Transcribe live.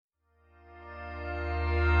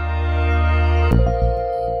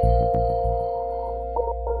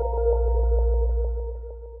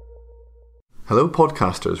Hello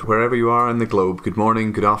podcasters, wherever you are in the globe, good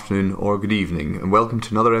morning, good afternoon or good evening, and welcome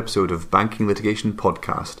to another episode of Banking Litigation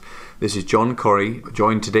Podcast. This is John Corrie,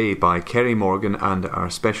 joined today by Kerry Morgan and our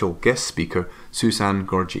special guest speaker, Susan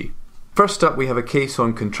Gorgi. First up, we have a case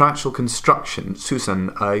on contractual construction.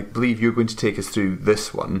 Susan, I believe you're going to take us through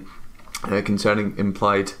this one concerning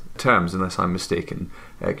implied terms, unless I'm mistaken.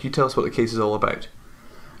 Can you tell us what the case is all about?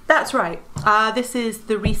 That's right. This is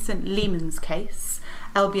the recent Lehman's case,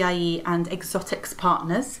 LBIE and Exotics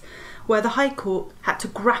Partners, where the High Court had to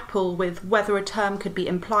grapple with whether a term could be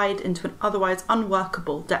implied into an otherwise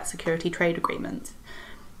unworkable debt security trade agreement.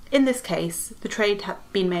 In this case, the trade had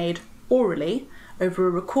been made orally over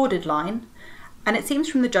a recorded line, and it seems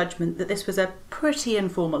from the judgment that this was a pretty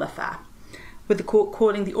informal affair, with the court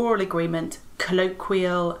calling the oral agreement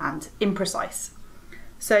colloquial and imprecise.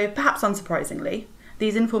 So, perhaps unsurprisingly,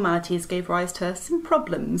 these informalities gave rise to some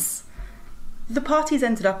problems. The parties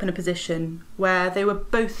ended up in a position where they were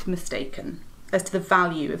both mistaken as to the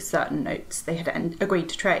value of certain notes they had agreed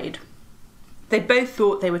to trade. They both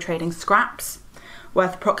thought they were trading scraps,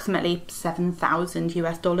 worth approximately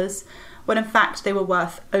 $7,000 when in fact they were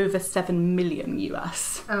worth over $7 million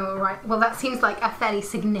US. Oh, right. Well, that seems like a fairly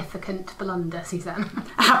significant blunder, Suzanne.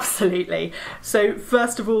 Absolutely. So,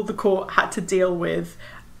 first of all, the court had to deal with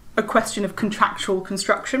a question of contractual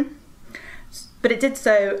construction, but it did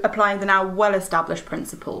so applying the now well-established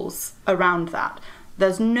principles around that.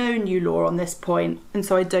 There's no new law on this point, and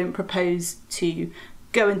so I don't propose to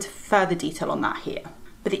go into further detail on that here.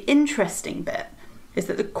 But the interesting bit is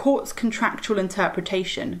that the court's contractual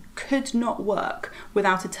interpretation could not work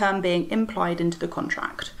without a term being implied into the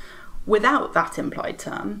contract. Without that implied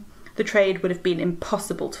term, the trade would have been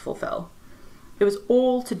impossible to fulfil. It was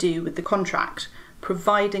all to do with the contract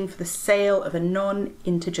providing for the sale of a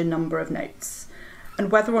non-integer number of notes,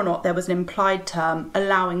 and whether or not there was an implied term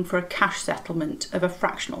allowing for a cash settlement of a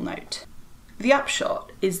fractional note. The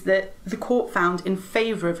upshot is that the court found in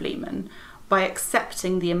favour of Lehman by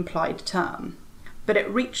accepting the implied term, but it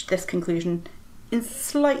reached this conclusion in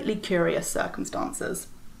slightly curious circumstances.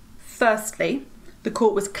 Firstly, the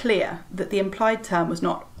court was clear that the implied term was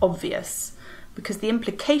not obvious, because the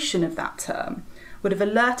implication of that term would have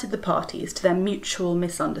alerted the parties to their mutual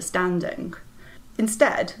misunderstanding.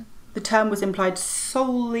 Instead, the term was implied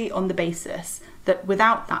solely on the basis that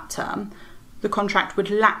without that term, the contract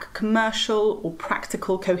would lack commercial or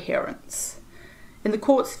practical coherence. In the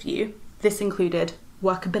court's view, this included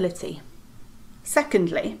workability.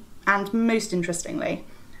 Secondly, and most interestingly,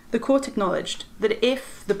 the court acknowledged that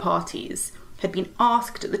if the parties had been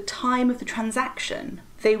asked at the time of the transaction,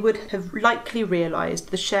 they would have likely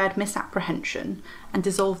realised the shared misapprehension and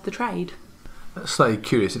dissolved the trade. That's slightly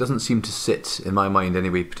curious. It doesn't seem to sit, in my mind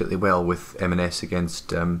anyway, particularly well with M&S against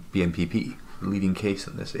BNPP, the leading case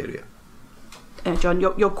in this area. John,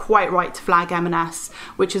 you're quite right to flag M&S,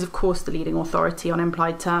 which is of course the leading authority on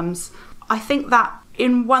implied terms. I think that,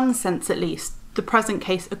 in one sense at least, the present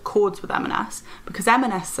case accords with M&S, because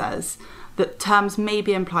M&S says that terms may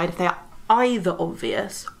be implied if they are either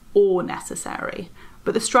obvious or necessary.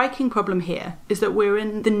 But the striking problem here is that we're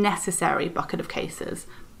in the necessary bucket of cases.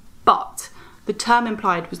 But the term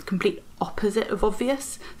implied was the complete opposite of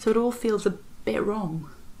obvious, so it all feels a bit wrong.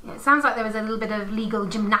 Yeah, it sounds like there was a little bit of legal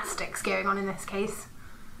gymnastics going on in this case.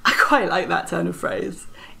 I quite like that turn of phrase.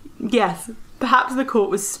 Yes, perhaps the court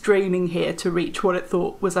was straining here to reach what it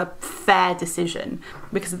thought was a fair decision,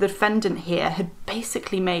 because the defendant here had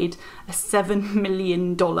basically made a $7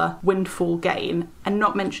 million windfall gain and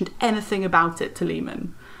not mentioned anything about it to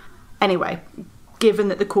Lehman. Anyway, given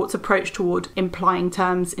that the court's approach toward implying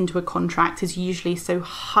terms into a contract is usually so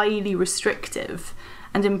highly restrictive,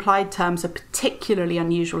 and implied terms are particularly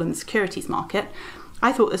unusual in the securities market,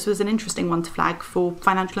 I thought this was an interesting one to flag for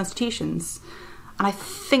financial institutions. And I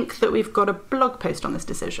think that we've got a blog post on this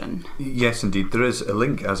decision. Yes, indeed. There is a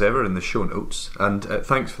link, as ever, in the show notes. And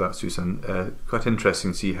thanks for that, Susan. Quite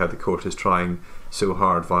interesting to see how the court is trying so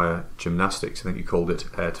hard via gymnastics, I think you called it,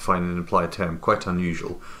 to find an implied term. Quite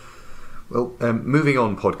unusual. Well, moving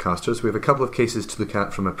on, podcasters, we have a couple of cases to look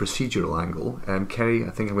at from a procedural angle. Kerry, I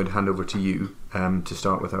think I'm going to hand over to you to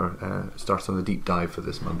start with our start on the deep dive for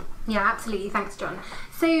this month. Yeah, absolutely. Thanks, John.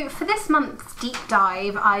 So for this month's deep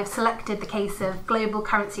dive, I've selected the case of Global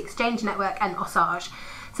Currency Exchange Network and Osage.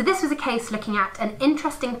 So this was a case looking at an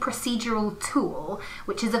interesting procedural tool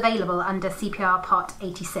which is available under CPR Part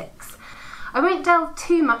 86. I won't delve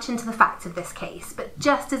too much into the facts of this case, but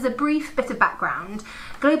just as a brief bit of background,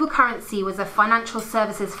 Global Currency was a financial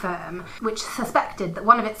services firm which suspected that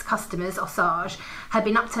one of its customers, Osage, had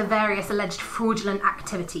been up to various alleged fraudulent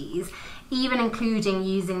activities, even including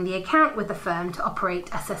using the account with the firm to operate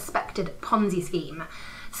a suspected Ponzi scheme.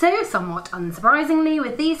 So, somewhat unsurprisingly,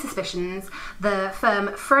 with these suspicions, the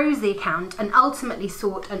firm froze the account and ultimately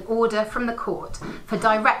sought an order from the court for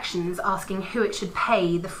directions asking who it should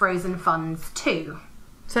pay the frozen funds to.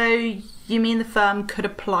 So you mean the firm could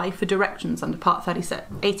apply for directions under Part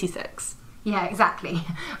 86? Yeah, exactly.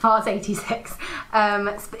 Part 86. And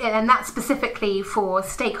that's specifically for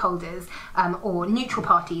stakeholders or neutral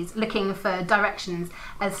parties looking for directions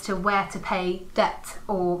as to where to pay debt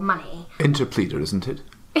or money. Interpleader, isn't it?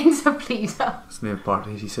 Interpleader. It's near Part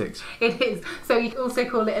 86. It is. So you'd also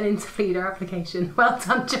call it an interpleader application. Well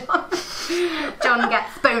done, John. John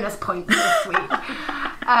gets bonus points this week.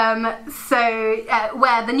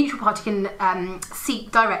 Where the neutral party can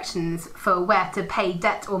seek directions for where to pay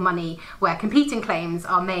debt or money where competing claims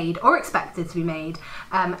are made or expected to be made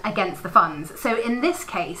against the funds. So in this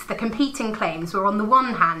case, the competing claims were on the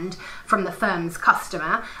one hand from the firm's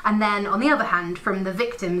customer and then on the other hand from the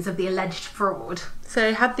victims of the alleged fraud.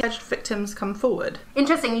 So had the alleged victims come forward?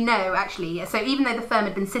 Interestingly, no, actually. So even though the firm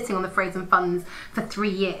had been sitting on the frozen funds for 3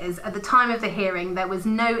 years, at the time of the hearing there was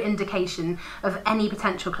no indication of any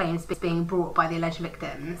potential claims being brought by the alleged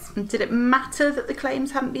victims. And did it matter that the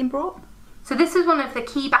claims hadn't been brought? So this was one of the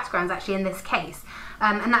key backgrounds actually in this case,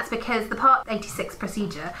 and that's because the Part 86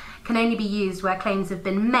 procedure can only be used where claims have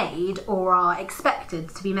been made or are expected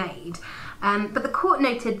to be made. But the court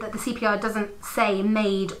noted that the CPR doesn't say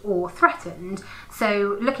made or threatened,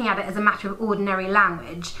 so looking at it as a matter of ordinary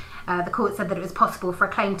language, the court said that it was possible for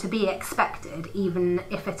a claim to be expected even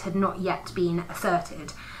if it had not yet been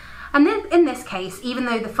asserted. And then, in this case, even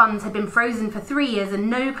though the funds had been frozen for 3 years and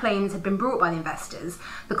no claims had been brought by the investors,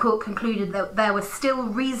 the court concluded that there were still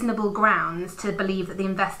reasonable grounds to believe that the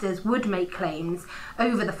investors would make claims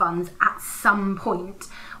over the funds at some point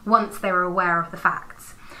once they were aware of the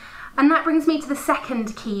facts. And that brings me to the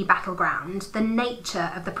second key battleground, the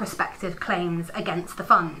nature of the prospective claims against the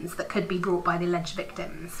funds that could be brought by the alleged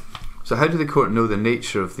victims. So how did the court know the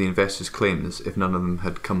nature of the investors' claims if none of them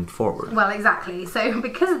had come forward? Well, exactly. So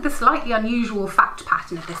because of the slightly unusual fact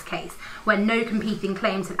pattern of this case, where no competing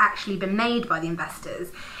claims had actually been made by the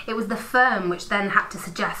investors, it was the firm which then had to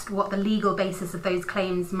suggest what the legal basis of those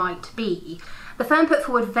claims might be. The firm put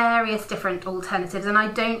forward various different alternatives, and I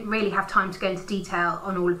don't really have time to go into detail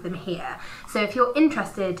on all of them here. So if you're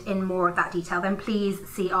interested in more of that detail, then please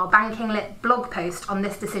see our Banking Lit blog post on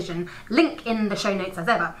this decision, link in the show notes as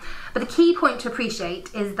ever. But the key point to appreciate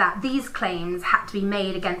is that these claims had to be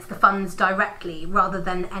made against the funds directly rather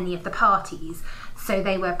than any of the parties, so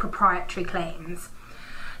they were proprietary claims.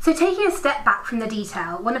 So taking a step back from the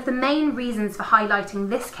detail, one of the main reasons for highlighting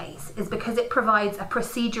this case is because it provides a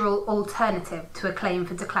procedural alternative to a claim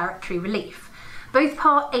for declaratory relief. Both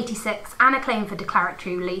Part 86 and a claim for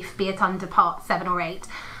declaratory relief, be it under Part 7 or 8,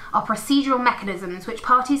 are procedural mechanisms which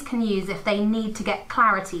parties can use if they need to get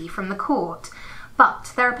clarity from the court.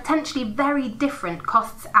 But there are potentially very different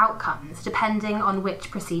costs outcomes depending on which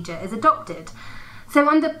procedure is adopted. So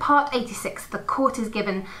under Part 86, the court is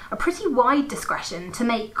given a pretty wide discretion to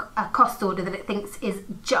make a cost order that it thinks is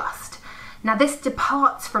just. Now this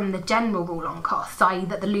departs from the general rule on costs, i.e.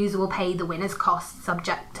 that the loser will pay the winner's costs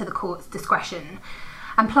subject to the court's discretion.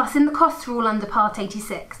 And plus in the costs rule under Part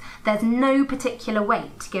 86, there's no particular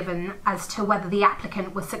weight given as to whether the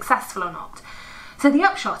applicant was successful or not. So the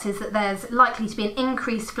upshot is that there's likely to be an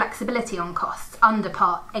increased flexibility on costs under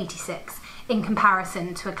Part 86 in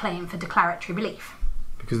comparison to a claim for declaratory relief.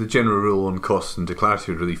 Because the general rule on costs and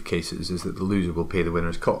declaratory relief cases is that the loser will pay the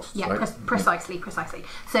winner's costs, yeah, right? Precisely.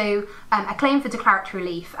 So a claim for declaratory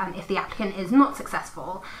relief, if the applicant is not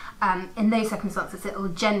successful, in those circumstances it will,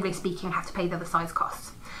 generally speaking, have to pay the other side's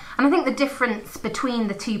costs. And I think the difference between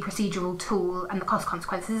the two procedural tool and the cost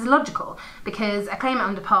consequences is logical, because a claimant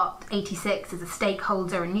under Part 86 is a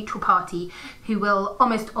stakeholder, a neutral party, who will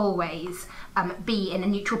almost always be in a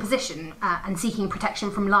neutral position and seeking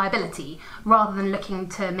protection from liability, rather than looking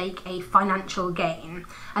to make a financial gain.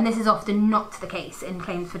 And this is often not the case in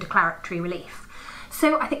claims for declaratory relief.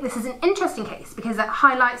 So I think this is an interesting case because it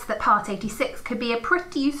highlights that Part 86 could be a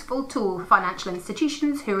pretty useful tool for financial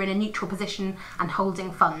institutions who are in a neutral position and holding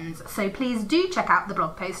funds. So please do check out the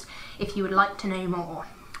blog post if you would like to know more.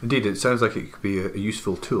 Indeed, it sounds like it could be a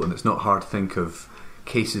useful tool, and it's not hard to think of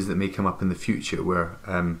cases that may come up in the future where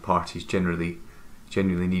parties genuinely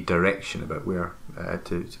need direction about where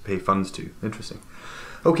to pay funds to. Interesting.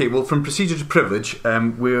 Okay, well, from procedure to privilege,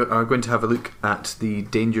 we are going to have a look at the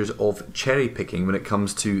dangers of cherry picking when it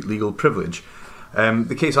comes to legal privilege.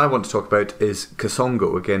 The case I want to talk about is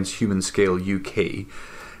Kasongo against Human Scale UK.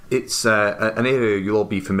 It's an area you'll all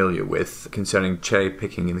be familiar with concerning cherry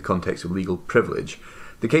picking in the context of legal privilege.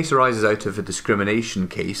 The case arises out of a discrimination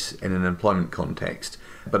case in an employment context,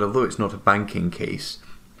 but although it's not a banking case,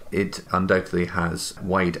 it undoubtedly has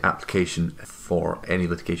wide application for any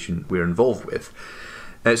litigation we're involved with.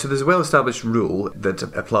 So there's a well-established rule that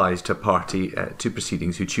applies to a party to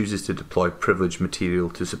proceedings who chooses to deploy privileged material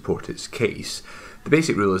to support its case. The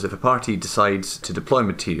basic rule is if a party decides to deploy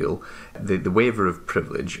material, the waiver of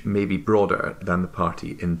privilege may be broader than the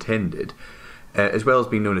party intended. As well as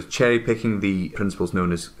being known as cherry picking, the principle is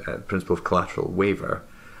known as principle of collateral waiver.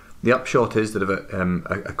 The upshot is that if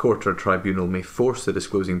a court or a tribunal may force the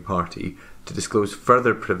disclosing party to disclose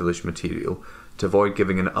further privileged material to avoid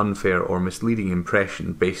giving an unfair or misleading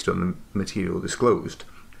impression based on the material disclosed.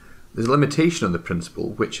 There's a limitation on the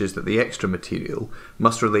principle, which is that the extra material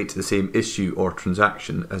must relate to the same issue or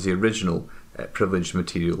transaction as the original privileged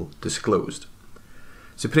material disclosed.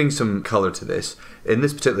 So putting some colour to this, in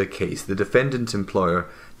this particular case, the defendant employer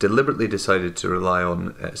deliberately decided to rely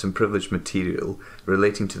on some privileged material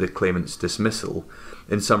relating to the claimant's dismissal,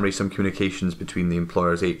 in summary some communications between the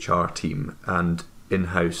employer's HR team and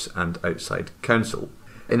in-house and outside counsel.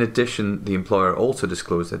 In addition, the employer also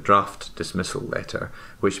disclosed a draft dismissal letter,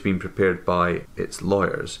 which had been prepared by its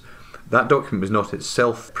lawyers. That document was not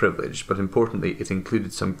itself privileged, but importantly, it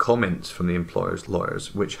included some comments from the employer's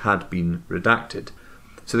lawyers, which had been redacted.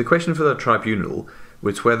 So the question for the tribunal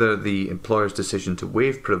was whether the employer's decision to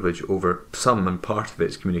waive privilege over some and part of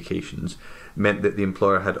its communications meant that the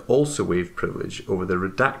employer had also waived privilege over the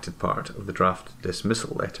redacted part of the draft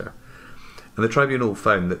dismissal letter. And the tribunal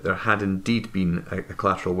found that there had indeed been a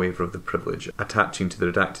collateral waiver of the privilege attaching to the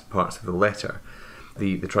redacted parts of the letter.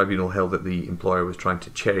 The tribunal held that the employer was trying to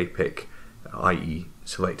cherry pick, i.e.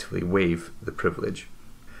 selectively waive the privilege.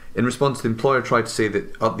 In response, the employer tried to say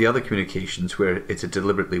that the other communications where it's a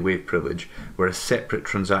deliberately waived privilege were a separate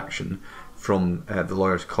transaction from the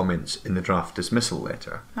lawyer's comments in the draft dismissal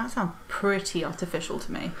letter. That sounds pretty artificial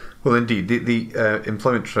to me. Well, indeed. The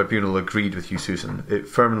Employment Tribunal agreed with you, Susan. It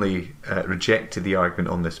firmly rejected the argument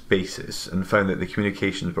on this basis and found that the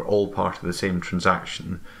communications were all part of the same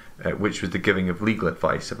transaction, which was the giving of legal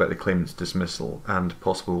advice about the claimant's dismissal and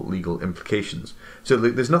possible legal implications. So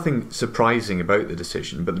there's nothing surprising about the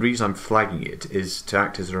decision, but the reason I'm flagging it is to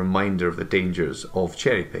act as a reminder of the dangers of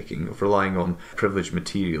cherry picking, of relying on privileged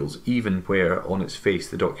materials, even where on its face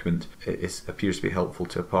the document appears to be helpful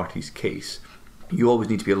to a party's case. You always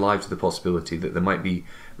need to be alive to the possibility that there might be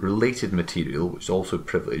related material, which is also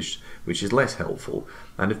privileged, which is less helpful.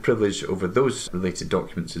 And if privilege over those related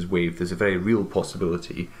documents is waived, there's a very real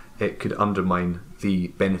possibility it could undermine the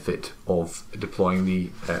benefit of deploying the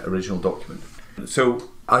original document. So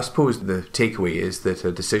I suppose the takeaway is that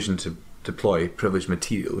a decision to deploy privileged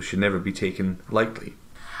material should never be taken lightly.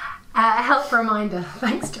 A helpful reminder.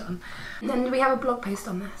 Thanks, John. And do we have a blog post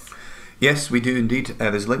on this? Yes, we do indeed.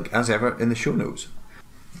 There's a link, as ever, in the show notes.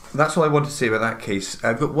 That's all I wanted to say about that case.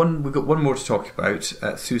 We've got one more to talk about.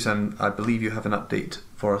 Susan, I believe you have an update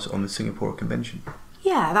for us on the Singapore Convention.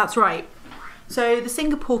 Yeah, that's right. So the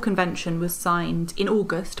Singapore Convention was signed in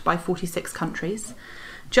August by 46 countries.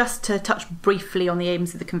 Just to touch briefly on the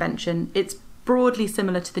aims of the convention, it's broadly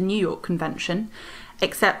similar to the New York Convention,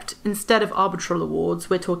 except instead of arbitral awards,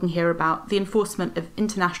 we're talking here about the enforcement of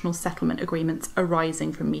international settlement agreements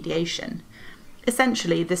arising from mediation.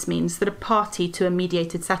 Essentially, this means that a party to a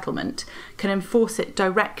mediated settlement can enforce it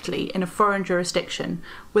directly in a foreign jurisdiction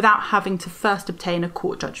without having to first obtain a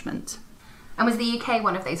court judgment. And was the UK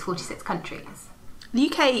one of those 46 countries?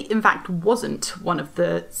 The UK, in fact, wasn't one of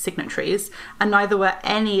the signatories, and neither were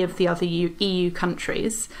any of the other EU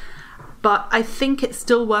countries. But I think it's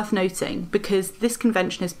still worth noting because this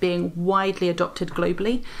convention is being widely adopted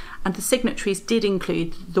globally, and the signatories did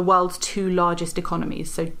include the world's two largest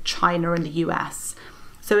economies, so China and the US.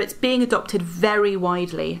 So it's being adopted very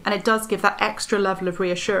widely, and it does give that extra level of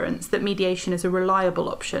reassurance that mediation is a reliable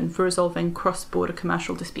option for resolving cross-border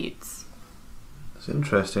commercial disputes. That's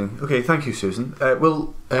interesting. Okay, thank you, Susan.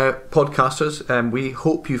 Podcasters, we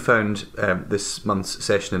hope you found this month's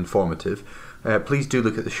session informative. Please do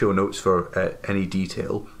look at the show notes for any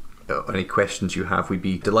detail, any questions you have. We'd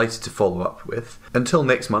be delighted to follow up with. Until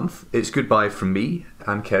next month, it's goodbye from me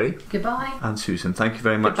and Kerry. Goodbye. And Susan. Thank you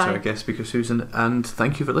very much, Goodbye. our guest speaker, Susan, and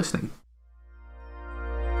thank you for listening.